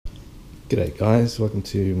G'day guys, welcome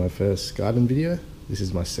to my first garden video. This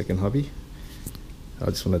is my second hobby. I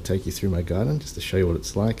just want to take you through my garden just to show you what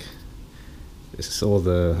it's like. This is all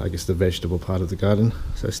the vegetable part of the garden.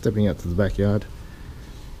 So stepping out to the backyard,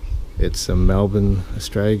 it's a Melbourne,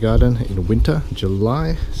 Australia garden in winter,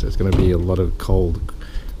 July. So it's going to be a lot of cold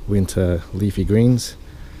winter leafy greens.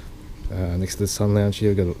 Next to the sun lounge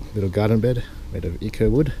here, we've got a little garden bed made of eco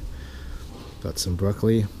wood. Got some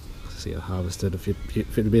broccoli. See, I harvested a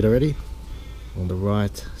bit already. On the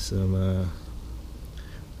right, some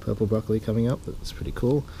purple broccoli coming up. That's pretty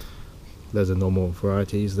cool. Those are normal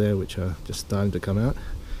varieties there, which are just starting to come out.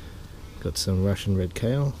 Got some Russian red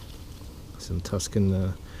kale, some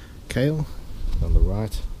Tuscan kale on the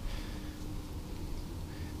right.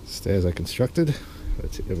 Stairs are constructed.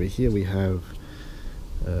 Over here we have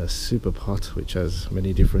a super pot which has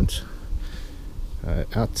many different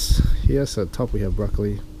outs here. So at the top we have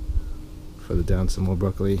broccoli, further down some more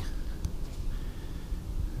broccoli,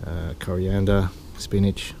 coriander,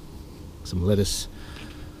 spinach, some lettuce.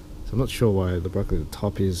 So I'm not sure why the broccoli at the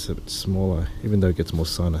top is a bit smaller, even though it gets more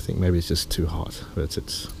sun. I think maybe it's just too hot, but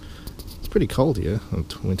it's pretty cold here in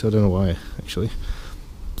winter. I don't know why actually.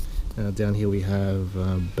 Down here we have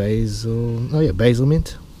basil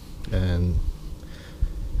mint, and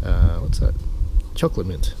what's that? Chocolate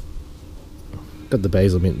mint. Got the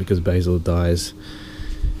basil mint because basil dies,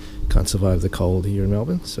 can't survive the cold here in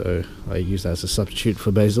Melbourne, so I use that as a substitute for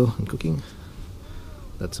basil in cooking.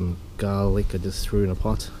 That's some garlic I just threw in a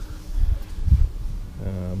pot.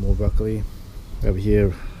 More broccoli. Over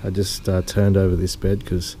here I just turned over this bed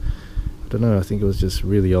because I don't know, I think it was just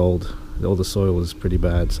really old. All the soil was pretty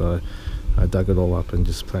bad, so I dug it all up and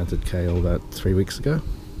just planted kale about 3 weeks ago.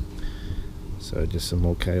 So just some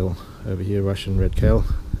more kale over here, Russian red kale,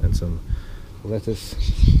 and some lettuce.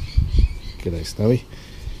 G'day Snowy.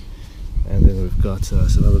 And then we've got some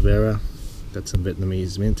aloe vera, got some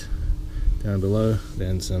Vietnamese mint down below,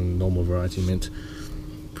 then some normal variety mint.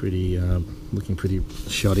 Looking pretty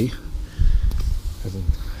shoddy. Hasn't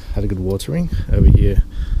had a good watering. Over here,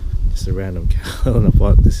 just a random kale in a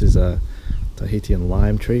pot. This is a Tahitian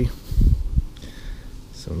lime tree.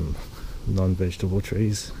 Some non-vegetable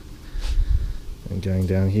trees. And going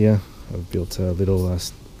down here, I've built a little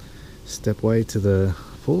stepway to the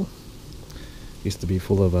pool. Used to be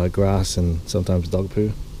full of grass and sometimes dog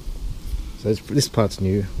poo. So this part's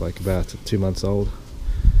new, like about 2 months old.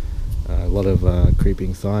 A lot of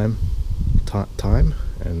creeping thyme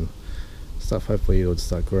and stuff. Hopefully it'll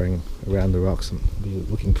start growing around the rocks and be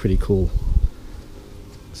looking pretty cool.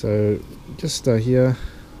 So just here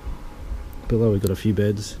below we've got a few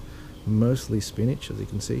beds, mostly spinach as you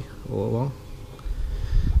can see all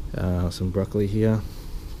along. Some broccoli here,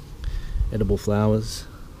 edible flowers.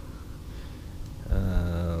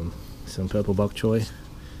 Some purple bok choy.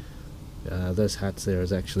 Those hats there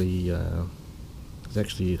is actually a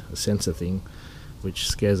sensor thing which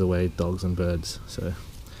scares away dogs and birds, so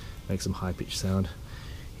makes some high pitched sound.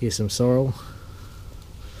 Here's some sorrel,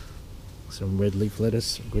 some red leaf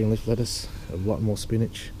lettuce, green leaf lettuce, a lot more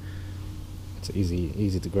spinach. It's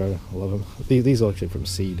easy to grow. I love them. These are actually from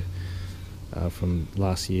seed. From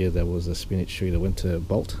last year there was a spinach tree that went to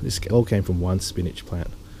bolt. This all came from one spinach plant.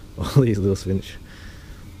 All these little spinach,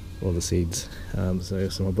 all the seeds. So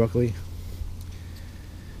some more broccoli.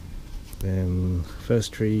 Then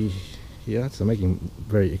first tree here. So making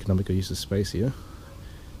very economical use of space here.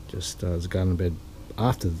 Just as a garden bed.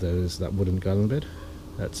 After that wooden garden bed.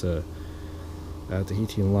 That's a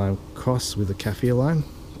Tahitian lime cross with a kaffir lime.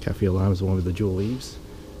 Kaffir lime is the one with the dual leaves.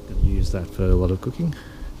 Gonna use that for a lot of cooking.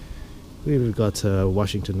 We've got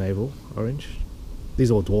Washington Navel orange.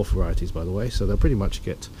 These are all dwarf varieties, by the way, so they'll pretty much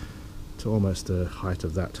get to almost the height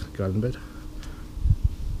of that garden bed.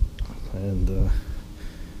 And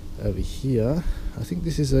over here, I think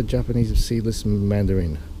this is a Japanese seedless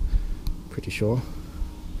mandarin. Pretty sure.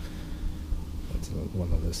 That's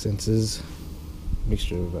one of the sensors.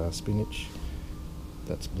 Mixture of spinach.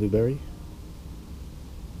 That's blueberry.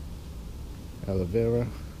 Aloe vera.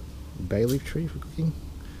 Bay leaf tree for cooking.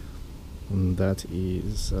 And that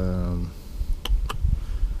is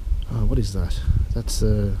what is that? That's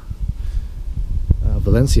a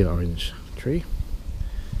Valencia orange tree,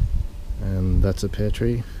 and that's a pear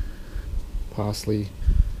tree. Parsley.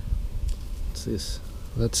 What's this?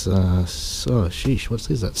 That's sheesh. What's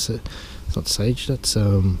this? That's it's not sage. That's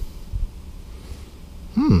what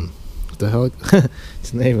the hell?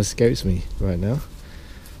 Its name escapes me right now.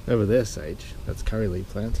 Over there, sage. That's curry leaf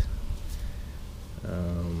plant.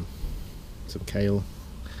 Some kale.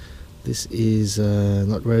 This is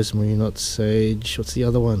not rosemary, not sage. What's the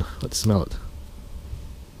other one? Let's smell it.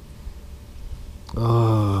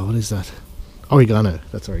 Oh, what is that? Oregano.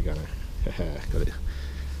 That's oregano. Got it.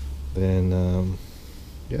 Then,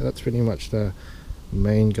 yeah, that's pretty much the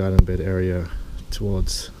main garden bed area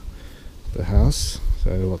towards the house.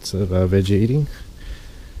 So lots of veggie eating.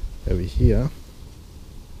 Over here,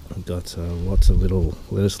 I've got lots of little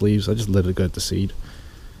lettuce leaves. I just let it go to seed.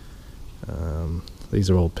 These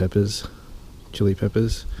are all peppers, chili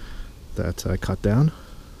peppers that I cut down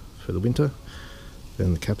for the winter.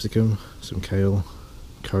 Then the capsicum, some kale,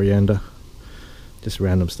 coriander, just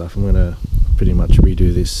random stuff. I'm going to pretty much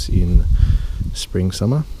redo this in spring,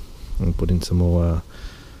 summer, and put in some more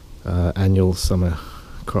annual summer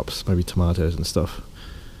crops, maybe tomatoes and stuff.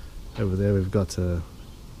 Over there we've got a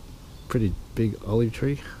pretty big olive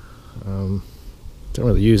tree. Don't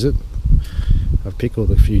really use it. I've pickled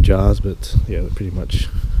a few jars, but yeah, they're pretty much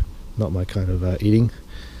not my kind of eating.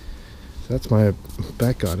 So that's my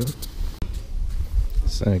back garden.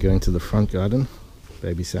 So going to the front garden,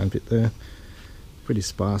 baby sandpit there. Pretty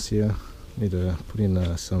sparse here. Need to put in I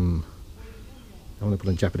want to put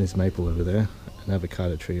a Japanese maple over there, an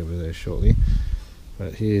avocado tree over there shortly.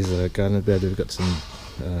 But here's a garden bed. We've got some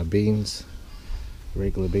beans,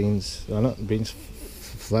 regular beans. Not beans,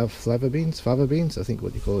 fava beans, I think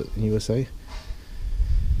what you call it in USA.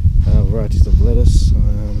 Varieties of lettuce,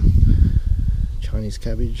 Chinese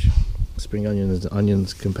cabbage, spring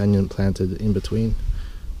onions companion planted in between,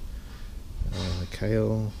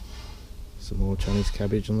 kale, some more Chinese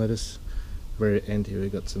cabbage and lettuce. Very end here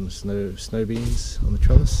we've got some snow beans on the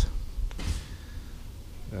trellis,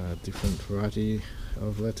 different variety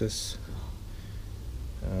of lettuce.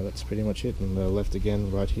 That's pretty much it. And the left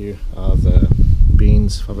again, right here are the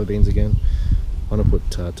beans, fava beans again. I want to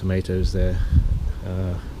put tomatoes there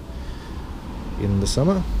in the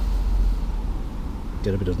summer,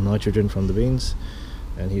 get a bit of nitrogen from the beans.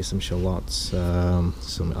 And here's some shallots,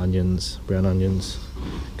 some onions, brown onions,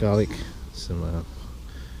 garlic, some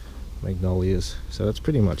magnolias. So that's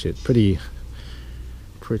pretty much it. Pretty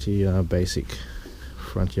basic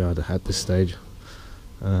front yard at this stage.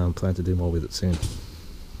 Plan to do more with it soon.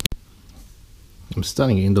 I'm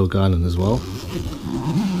starting an indoor garden as well.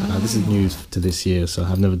 This is new to this year, so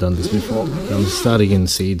I've never done this before. I'm starting in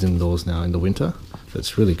seeds indoors now in the winter.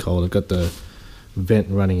 It's really cold. I've got the vent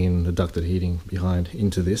running in, the ducted heating behind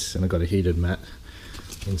into this, and I've got a heated mat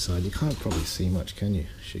inside. You can't probably see much, can you?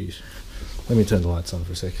 Sheesh. Let me turn the lights on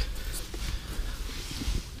for a sec.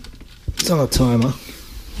 It's on a timer.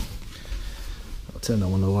 I'll turn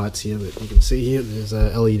on one of the lights here, but you can see here there's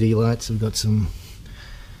LED lights. We've got some,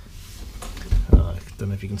 I don't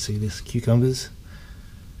know if you can see this, cucumbers,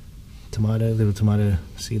 little tomato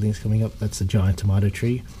seedlings coming up. That's a giant tomato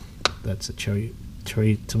tree. That's a cherry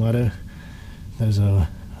tomato. Those are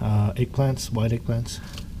eggplants, white eggplants.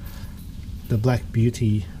 The Black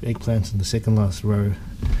Beauty eggplants in the second last row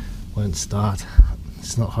won't start.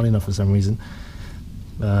 It's not hot enough for some reason.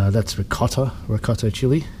 That's ricotta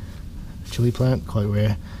chili plant, quite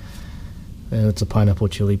rare. And it's a pineapple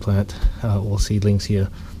chili plant, all seedlings here.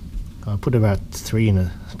 I put about 3 in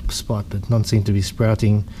a spot, but none seem to be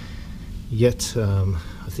sprouting yet.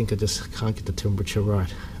 I think I just can't get the temperature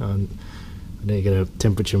right. I need to get a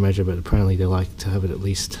temperature measure, but apparently they like to have it at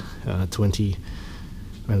least 20,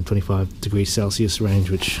 around 25 degrees Celsius range,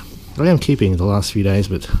 which I am keeping the last few days,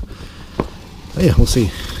 but yeah, we'll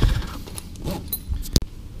see.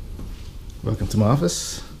 Welcome to my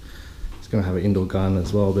office. It's going to have an indoor garden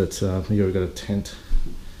as well, but here we've got a tent.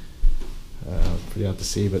 Pretty hard to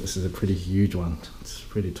see, but this is a pretty huge one. It's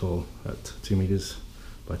pretty tall, at 2 meters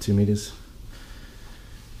by 2 meters.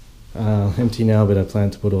 Empty now, but I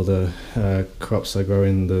plan to put all the crops I grow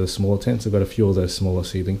in the smaller tents. I've got a few of those smaller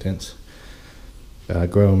seedling tents.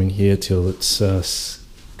 Grow them in here till it's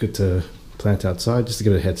good to plant outside, just to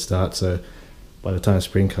get a head start. So by the time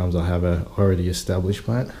spring comes, I'll have a already established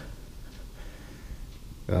plant.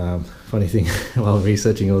 Funny thing, while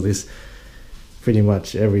researching all this, pretty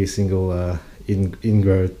much every single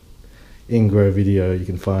in-grow video you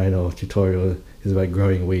can find or tutorial is about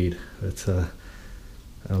growing weed. But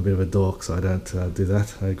I'm a bit of a dork, so I don't do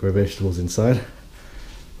that. I grow vegetables inside.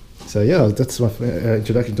 So yeah, that's my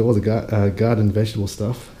introduction to all the garden vegetable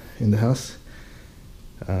stuff in the house.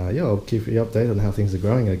 Yeah, I'll keep you updated on how things are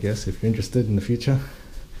growing, I guess, if you're interested in the future.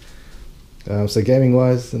 So gaming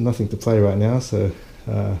wise, nothing to play right now, so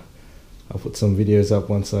I'll put some videos up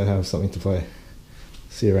once I have something to play.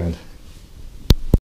 See you around.